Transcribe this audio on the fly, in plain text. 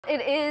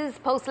It is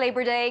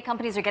post-Labor Day.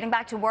 Companies are getting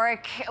back to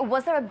work.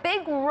 Was there a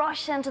big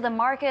rush into the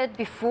market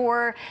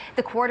before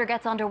the quarter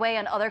gets underway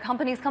and other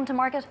companies come to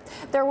market?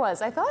 There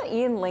was. I thought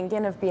Ian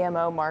Lincoln of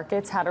BMO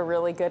Markets had a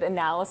really good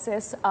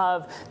analysis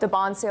of the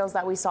bond sales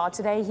that we saw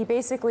today. He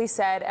basically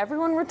said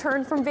everyone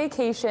returned from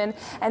vacation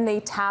and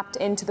they tapped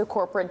into the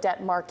corporate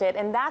debt market.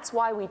 And that's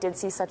why we did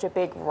see such a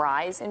big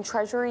rise in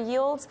Treasury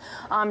yields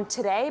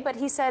today. But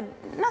he said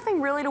nothing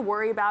really to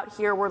worry about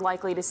here. We're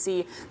likely to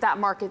see that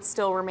market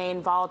still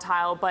remain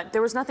volatile. But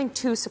there was nothing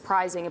too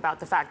surprising about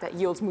the fact that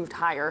yields moved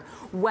higher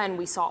when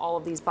we saw all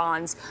of these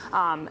bonds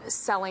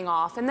selling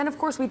off. And then, of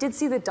course, we did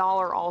see the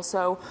dollar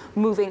also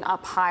moving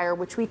up higher,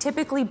 which we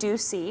typically do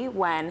see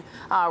when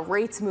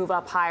rates move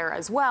up higher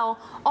as well.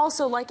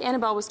 Also, like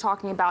Annabelle was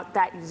talking about,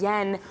 that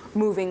yen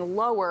moving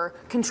lower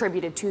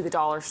contributed to the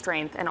dollar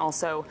strength. And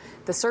also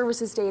the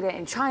services data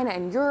in China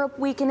and Europe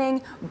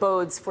weakening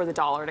bodes for the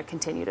dollar to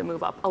continue to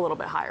move up a little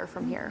bit higher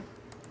from here.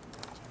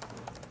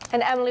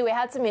 And Emily, we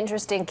had some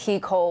interesting key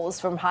calls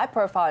from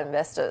high-profile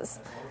investors.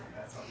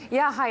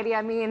 Yeah, Heidi,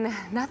 I mean,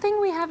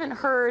 nothing we haven't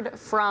heard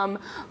from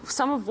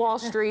some of Wall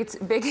Street's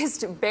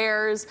biggest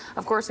bears.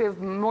 Of course, we have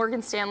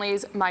Morgan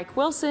Stanley's Mike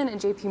Wilson and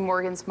JP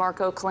Morgan's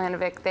Marko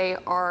Kolanovic. They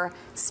are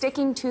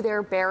sticking to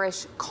their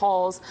bearish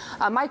calls.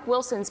 Mike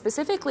Wilson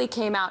specifically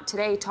came out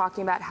today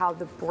talking about how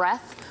the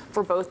breadth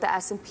for both the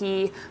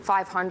S&P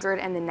 500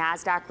 and the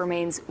NASDAQ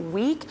remains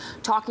weak,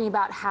 talking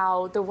about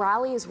how the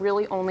rally is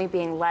really only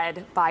being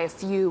led by a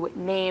few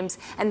names,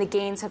 and the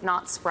gains have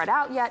not spread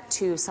out yet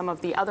to some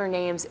of the other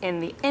names in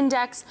the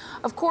index.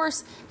 Of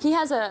course, he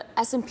has a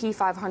S&P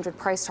 500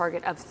 price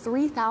target of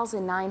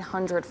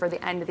 3,900 for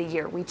the end of the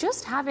year. We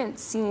just haven't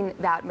seen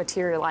that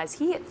materialize.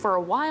 He, for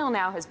a while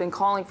now, has been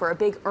calling for a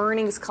big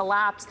earnings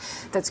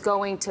collapse that's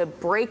going to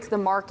break the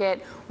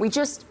market. We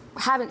just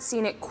haven't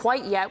seen it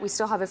quite yet. We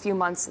still have a few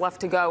months left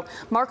to go.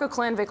 Marko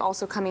Kolanovic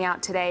also coming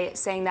out today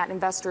saying that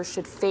investors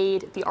should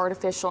fade the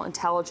artificial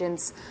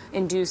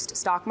intelligence-induced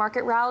stock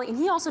market rally. And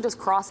he also does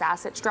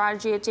cross-asset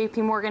strategy at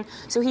JP Morgan.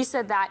 So he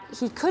said that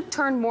he could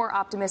turn more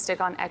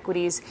optimistic on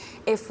equities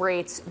if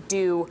rates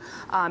do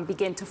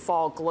begin to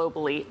fall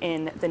globally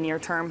in the near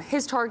term.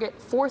 His target,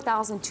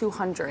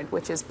 4,200,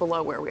 which is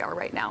below where we are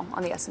right now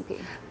on the S&P.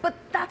 But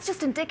that's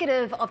just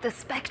indicative of the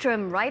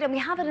spectrum, right? And we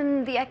have it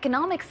in the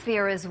economic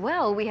sphere as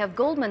well. We have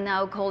Goldman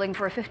now calling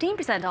for a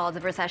 15% odds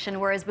of recession,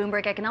 whereas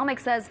Bloomberg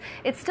Economics says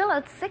it's still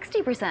at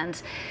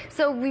 60%.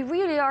 So we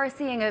really are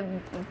seeing a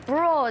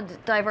broad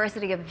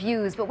diversity of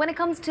views. But when it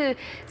comes to,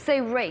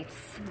 say,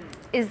 rates,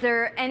 is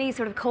there any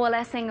sort of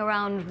coalescing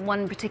around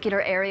one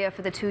particular area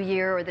for the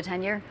 2-year or the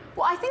 10-year?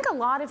 Well, I think a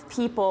lot of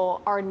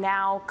people are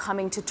now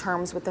coming to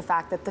terms with the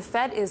fact that the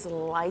Fed is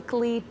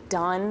likely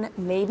done.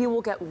 Maybe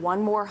we'll get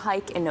one more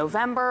hike in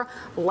November,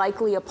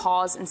 likely a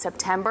pause in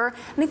September.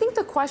 And I think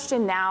the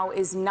question now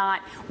is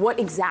not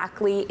what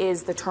exactly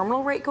is the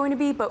terminal rate going to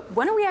be, but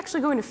when are we actually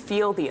going to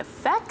feel the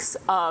effects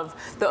of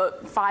the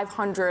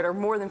 500 or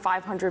more than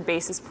 500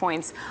 basis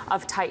points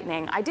of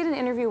tightening? I did an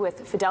interview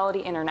with Fidelity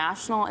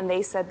International, and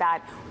they said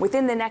that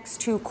within the next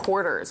 2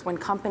 quarters, when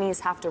companies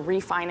have to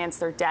refinance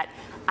their debt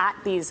at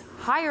these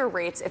higher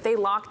rates, if they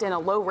locked in a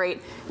low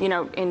rate, in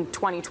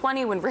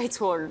 2020 when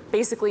rates were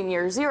basically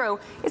near zero,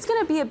 it's going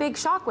to be a big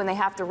shock when they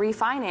have to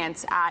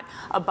refinance at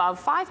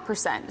above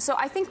 5%. So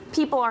I think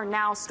people are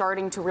now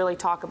starting to really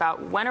talk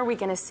about when are we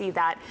going to see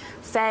that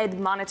Fed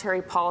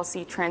monetary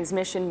policy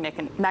transmission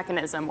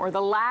mechanism, or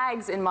the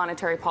lags in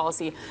monetary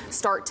policy,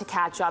 start to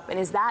catch up, and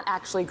is that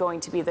actually going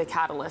to be the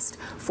catalyst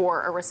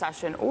for a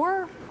recession,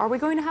 or are we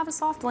going to have a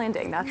soft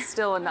landing? That's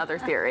still another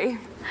theory.